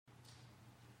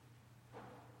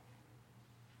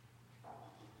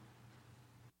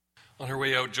On her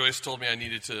way out, Joyce told me I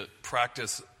needed to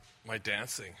practice my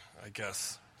dancing, I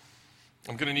guess.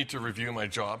 I'm going to need to review my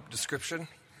job description,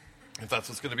 if that's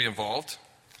what's going to be involved,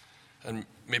 and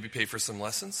maybe pay for some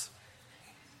lessons.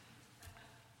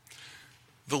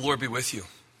 The Lord be with you.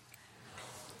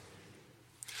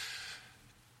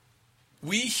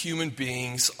 We human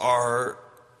beings are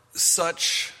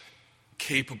such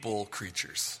capable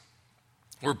creatures.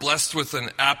 We're blessed with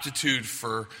an aptitude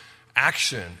for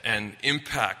action and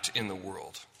impact in the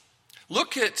world.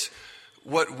 Look at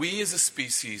what we as a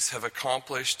species have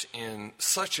accomplished in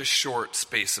such a short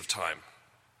space of time.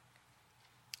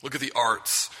 Look at the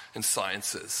arts and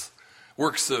sciences,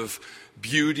 works of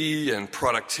beauty and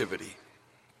productivity.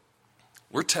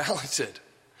 We're talented.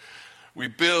 We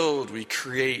build, we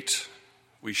create,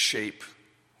 we shape,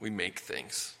 we make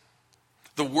things.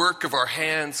 The work of our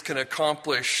hands can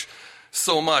accomplish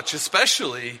so much,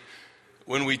 especially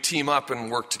when we team up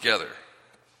and work together.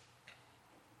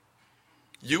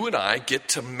 You and I get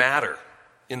to matter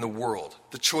in the world.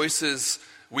 The choices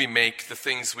we make, the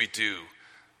things we do,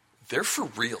 they're for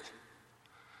real.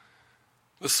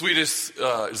 The Swedish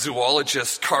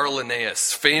zoologist Carl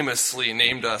Linnaeus famously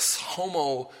named us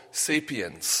Homo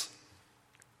sapiens,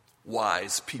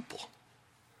 wise people.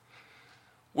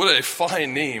 What a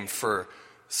fine name for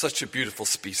such a beautiful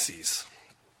species.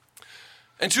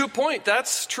 And to a point,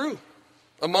 that's true.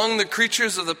 Among the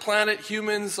creatures of the planet,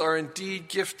 humans are indeed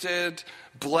gifted,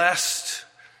 blessed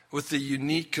with the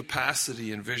unique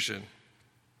capacity and vision.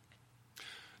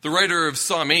 The writer of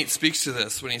Psalm 8 speaks to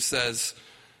this when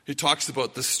he talks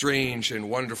about the strange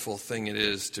and wonderful thing it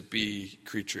is to be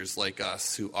creatures like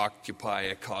us who occupy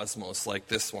a cosmos like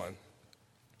this one.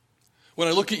 When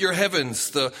I look at your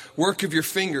heavens, the work of your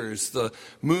fingers, the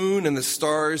moon and the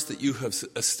stars that you have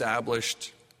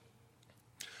established,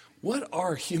 what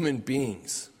are human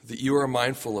beings that you are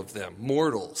mindful of them,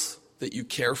 mortals, that you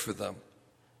care for them?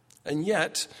 And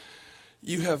yet,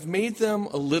 you have made them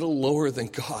a little lower than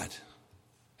God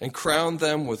and crowned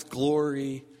them with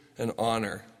glory and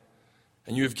honor.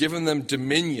 And you have given them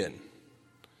dominion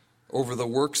over the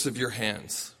works of your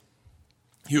hands.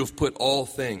 You have put all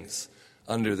things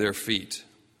under their feet.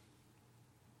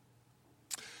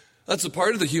 That's a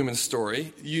part of the human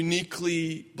story.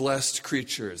 Uniquely blessed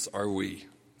creatures are we.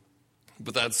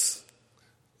 But that's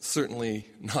certainly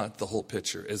not the whole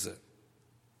picture, is it?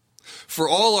 For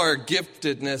all our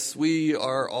giftedness, we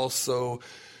are also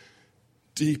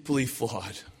deeply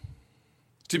flawed.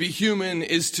 To be human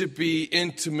is to be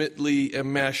intimately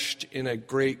enmeshed in a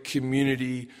great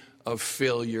community of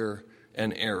failure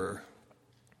and error,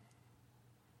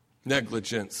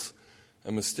 negligence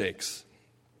and mistakes,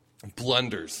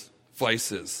 blunders,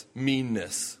 vices,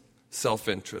 meanness,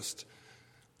 self-interest.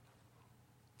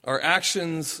 Our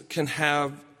actions can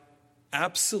have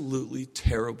absolutely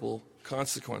terrible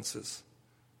consequences.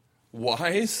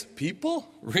 Wise people?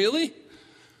 Really?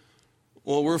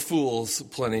 Well, we're fools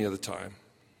plenty of the time.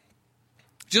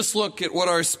 Just look at what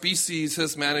our species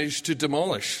has managed to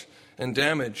demolish and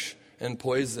damage and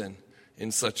poison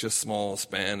in such a small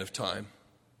span of time.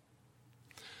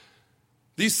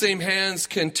 These same hands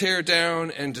can tear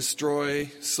down and destroy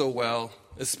so well,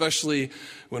 especially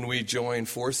when we join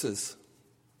forces.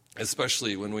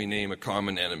 Especially when we name a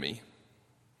common enemy.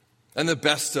 And the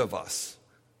best of us,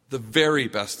 the very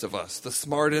best of us, the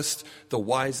smartest, the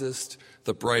wisest,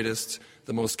 the brightest,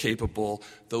 the most capable,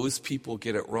 those people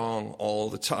get it wrong all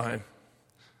the time.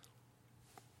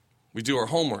 We do our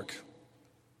homework,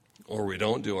 or we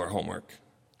don't do our homework.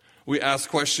 We ask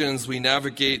questions, we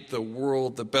navigate the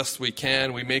world the best we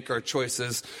can, we make our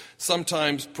choices,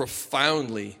 sometimes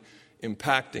profoundly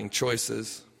impacting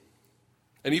choices.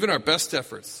 And even our best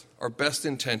efforts, our best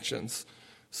intentions,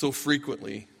 so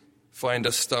frequently find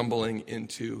us stumbling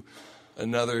into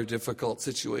another difficult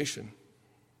situation.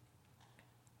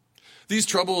 These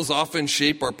troubles often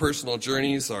shape our personal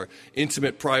journeys, our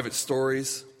intimate private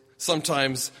stories,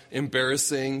 sometimes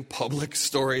embarrassing public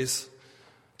stories,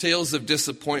 tales of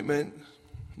disappointment,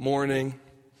 mourning,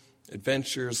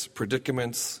 adventures,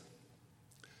 predicaments,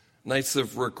 nights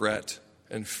of regret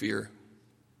and fear,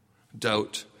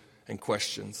 doubt, and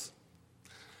questions,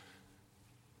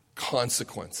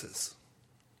 consequences,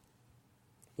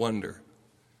 wonder,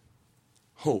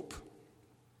 hope.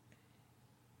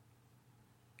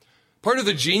 Part of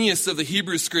the genius of the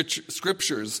Hebrew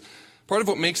Scriptures, part of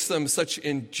what makes them such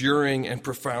enduring and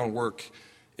profound work,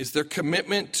 is their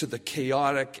commitment to the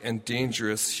chaotic and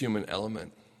dangerous human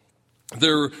element.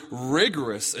 Their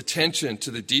rigorous attention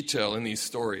to the detail in these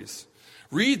stories.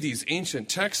 Read these ancient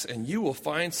texts and you will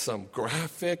find some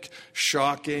graphic,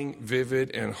 shocking, vivid,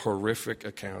 and horrific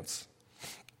accounts.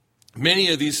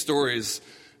 Many of these stories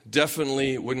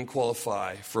definitely wouldn't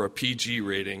qualify for a PG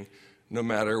rating no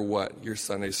matter what your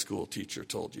Sunday school teacher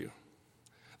told you.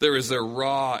 There is a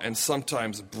raw and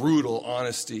sometimes brutal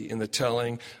honesty in the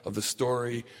telling of the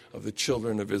story of the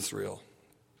children of Israel.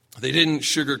 They didn't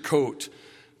sugarcoat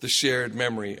the shared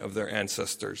memory of their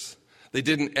ancestors. They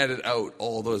didn't edit out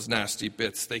all those nasty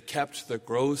bits. They kept the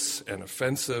gross and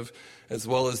offensive as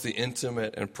well as the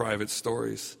intimate and private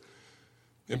stories,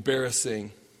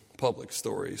 embarrassing public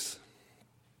stories.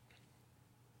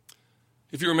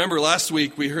 If you remember last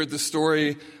week, we heard the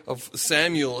story of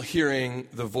Samuel hearing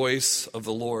the voice of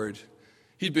the Lord.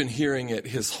 He'd been hearing it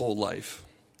his whole life.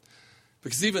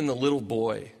 Because even the little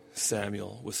boy,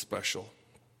 Samuel, was special.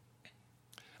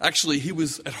 Actually, he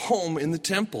was at home in the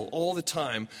temple all the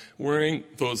time, wearing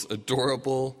those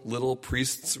adorable little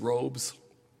priest's robes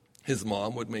his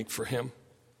mom would make for him.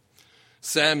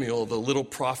 Samuel, the little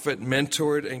prophet,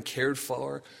 mentored and cared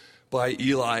for by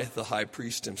Eli, the high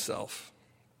priest himself.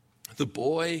 The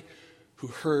boy who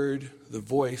heard the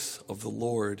voice of the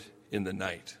Lord in the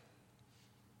night.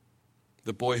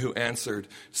 The boy who answered,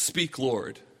 "Speak,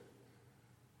 Lord,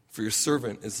 for your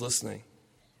servant is listening."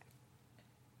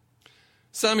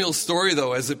 Samuel's story,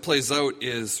 though, as it plays out,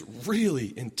 is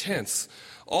really intense.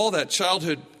 All that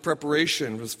childhood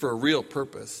preparation was for a real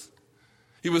purpose.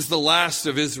 He was the last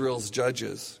of Israel's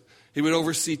judges. He would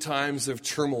oversee times of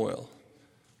turmoil,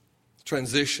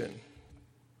 transition.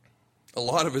 A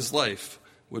lot of his life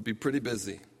would be pretty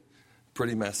busy,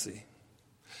 pretty messy.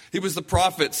 He was the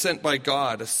prophet sent by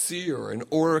God, a seer, an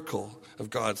oracle of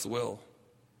God's will.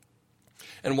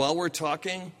 And while we're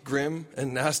talking grim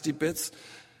and nasty bits,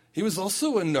 he was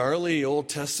also a gnarly Old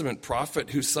Testament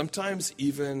prophet who sometimes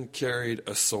even carried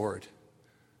a sword.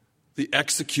 The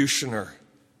executioner,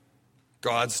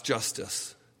 God's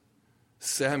justice.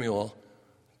 Samuel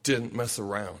didn't mess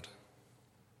around.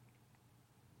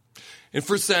 In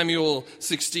 1 Samuel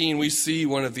 16, we see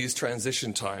one of these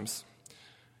transition times.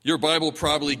 Your Bible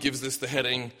probably gives this the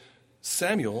heading,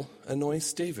 Samuel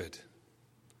anoints David.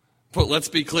 But let's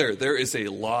be clear, there is a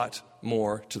lot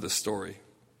more to the story.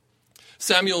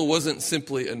 Samuel wasn't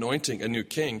simply anointing a new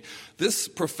king. This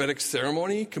prophetic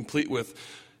ceremony, complete with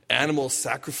animal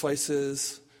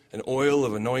sacrifices, an oil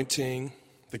of anointing,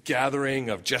 the gathering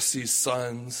of Jesse's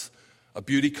sons, a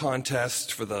beauty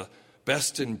contest for the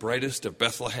best and brightest of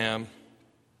Bethlehem,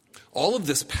 all of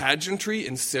this pageantry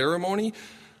and ceremony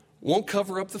won't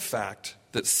cover up the fact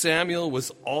that Samuel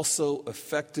was also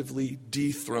effectively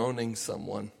dethroning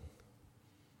someone.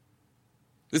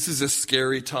 This is a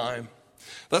scary time.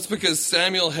 That's because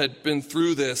Samuel had been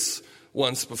through this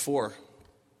once before.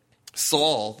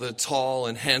 Saul, the tall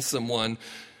and handsome one,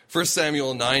 1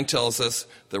 Samuel 9 tells us,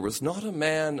 there was not a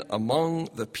man among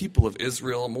the people of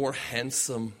Israel more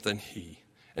handsome than he,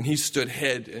 and he stood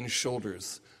head and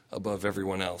shoulders above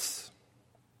everyone else.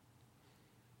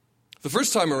 The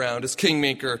first time around, as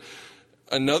kingmaker,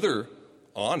 another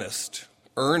honest,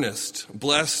 earnest,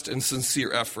 blessed, and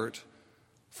sincere effort,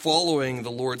 following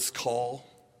the Lord's call,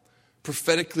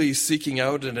 prophetically seeking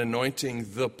out and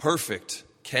anointing the perfect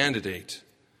candidate,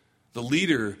 the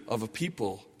leader of a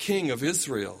people, king of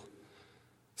Israel,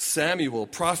 Samuel,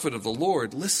 prophet of the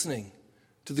Lord, listening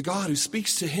to the God who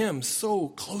speaks to him so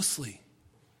closely.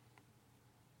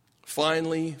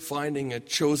 Finally, finding a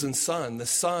chosen son, the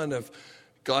son of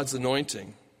God's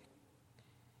anointing.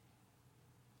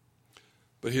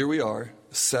 But here we are,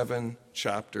 7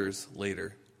 chapters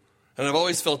later. And I've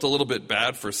always felt a little bit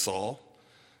bad for Saul.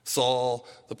 Saul,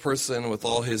 the person with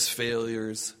all his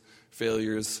failures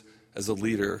as a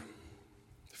leader,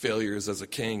 failures as a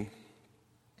king.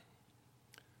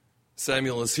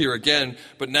 Samuel is here again,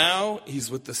 but now he's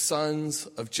with the sons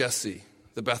of Jesse,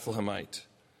 the Bethlehemite,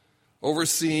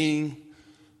 overseeing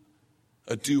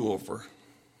a do-over.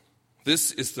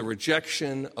 This is the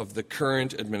rejection of the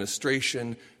current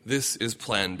administration. This is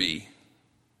Plan B.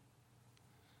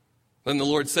 Then the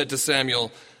Lord said to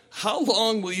Samuel, "How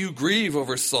long will you grieve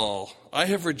over Saul? I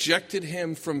have rejected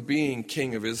him from being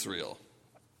king of Israel."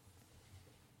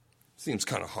 Seems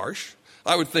kind of harsh.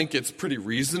 I would think it's pretty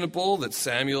reasonable that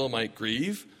Samuel might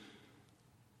grieve.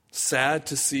 Sad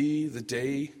to see the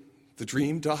day the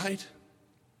dream died.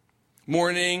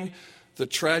 Mourning the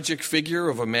tragic figure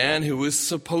of a man who was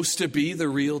supposed to be the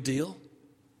real deal.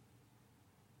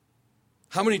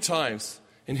 How many times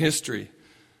in history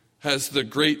has the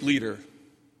great leader,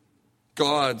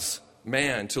 God's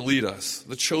man to lead us,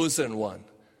 the chosen one,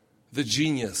 the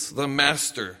genius, the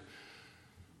master,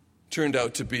 turned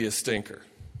out to be a stinker,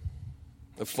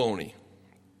 a phony,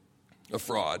 a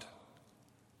fraud,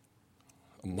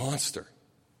 a monster?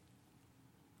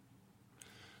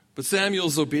 But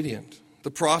Samuel's obedient.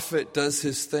 The prophet does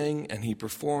his thing and he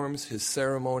performs his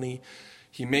ceremony.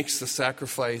 He makes the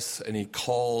sacrifice and he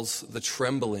calls the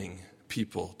trembling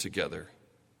people together.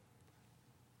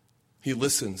 He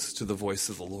listens to the voice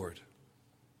of the Lord.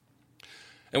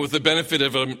 And with the benefit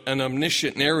of an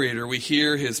omniscient narrator, we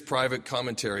hear his private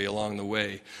commentary along the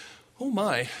way. Oh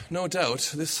my, no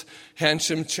doubt, this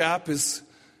handsome chap is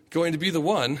going to be the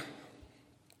one.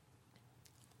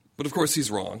 But of course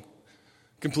he's wrong.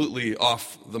 Completely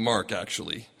off the mark,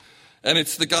 actually. And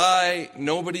it's the guy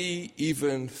nobody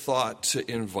even thought to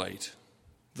invite.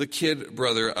 The kid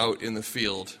brother out in the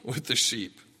field with the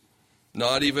sheep.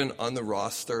 Not even on the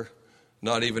roster,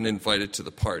 not even invited to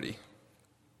the party.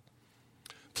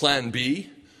 Plan B,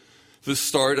 the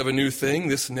start of a new thing,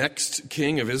 this next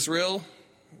king of Israel.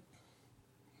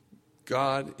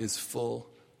 God is full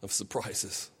of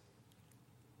surprises.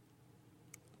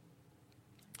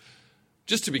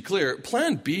 Just to be clear,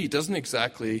 Plan B doesn't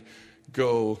exactly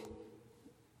go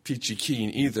peachy keen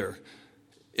either.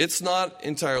 It's not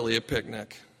entirely a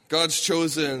picnic. God's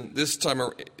chosen this time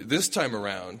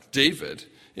around, David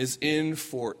is in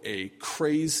for a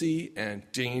crazy and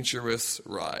dangerous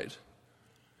ride.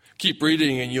 Keep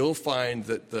reading and you'll find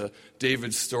that the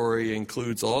David story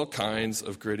includes all kinds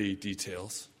of gritty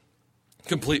details.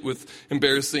 Complete with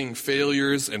embarrassing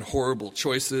failures and horrible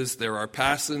choices. There are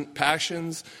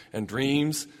passions and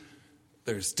dreams.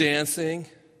 There's dancing.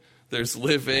 There's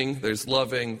living. There's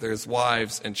loving. There's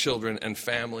wives and children and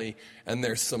family. And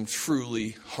there's some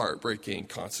truly heartbreaking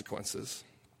consequences.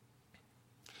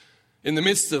 In the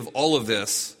midst of all of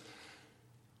this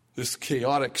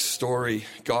chaotic story,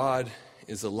 God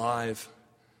is alive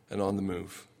and on the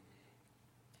move.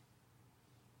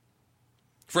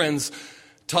 Friends,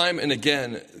 time and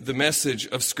again, the message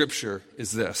of Scripture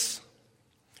is this.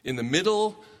 In the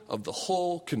middle of the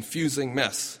whole confusing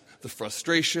mess, the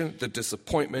frustration, the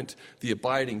disappointment, the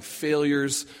abiding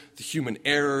failures, the human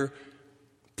error,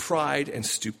 pride and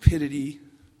stupidity,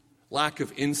 lack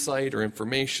of insight or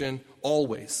information,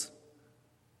 always,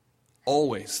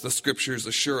 the Scriptures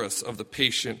assure us of the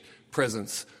patient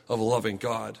presence of a loving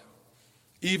God,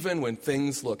 even when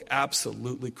things look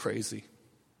absolutely crazy.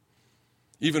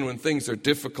 Even when things are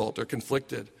difficult or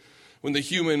conflicted, when the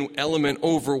human element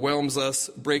overwhelms us,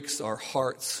 breaks our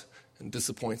hearts, and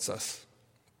disappoints us.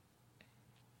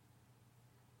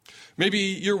 Maybe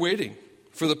you're waiting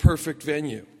for the perfect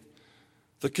venue,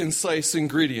 the concise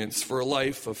ingredients for a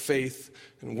life of faith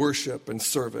and worship and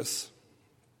service.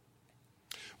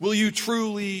 Will you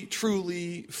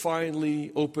truly,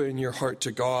 finally open your heart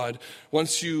to God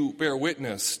once you bear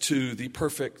witness to the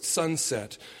perfect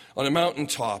sunset on a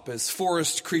mountaintop as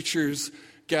forest creatures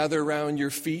gather around your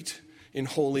feet in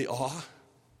holy awe?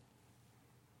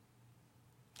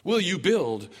 Will you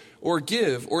build or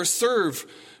give or serve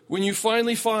when you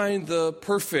finally find the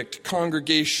perfect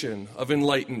congregation of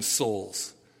enlightened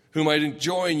souls who might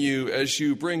join you as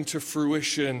you bring to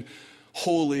fruition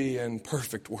holy and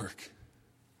perfect work?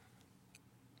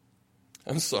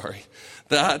 I'm sorry,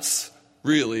 that's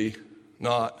really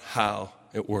not how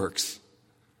it works.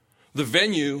 The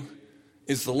venue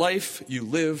is the life you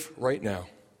live right now.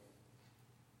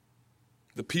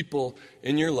 The people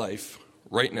in your life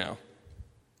right now.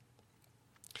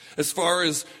 As far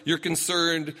as you're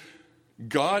concerned,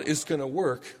 God is going to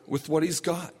work with what He's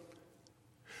got.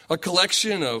 A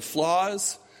collection of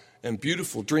flaws and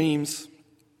beautiful dreams,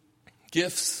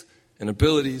 gifts and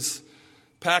abilities,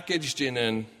 packaged in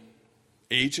an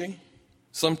aging,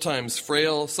 sometimes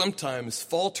frail, sometimes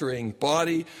faltering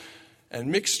body, and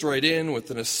mixed right in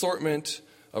with an assortment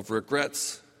of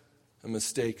regrets and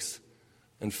mistakes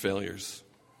and failures.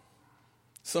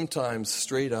 Sometimes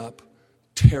straight up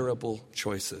terrible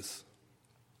choices.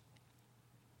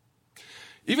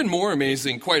 Even more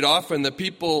amazing, quite often, the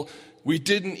people we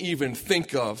didn't even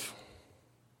think of,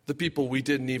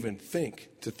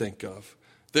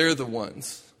 they're the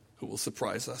ones who will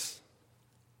surprise us.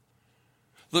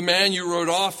 The man you wrote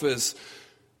off as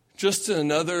just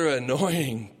another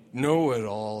annoying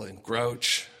know-it-all and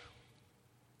grouch,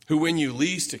 who when you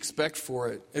least expect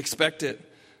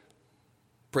it,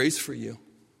 prays for you,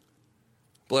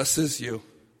 blesses you,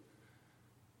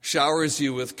 showers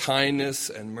you with kindness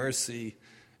and mercy,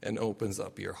 and opens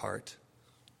up your heart.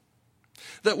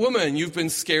 That woman you've been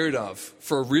scared of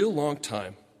for a real long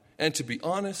time, and to be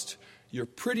honest, you're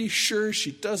pretty sure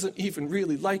she doesn't even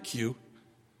really like you,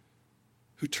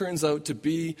 who turns out to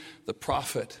be the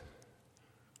prophet,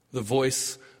 the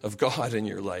voice of God in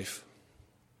your life.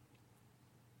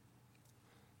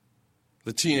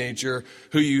 The teenager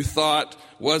who you thought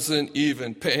wasn't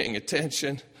even paying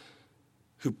attention,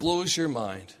 who blows your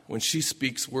mind when she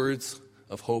speaks words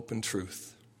of hope and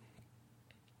truth.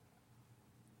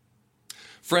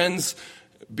 Friends,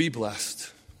 be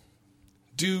blessed.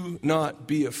 Do not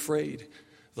be afraid.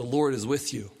 The Lord is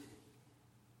with you.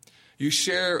 You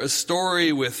share a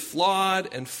story with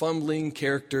flawed and fumbling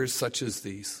characters such as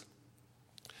these.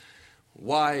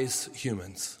 Wise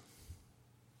humans.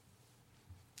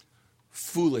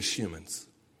 Foolish humans.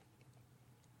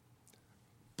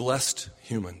 Blessed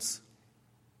humans.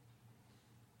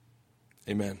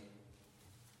 Amen.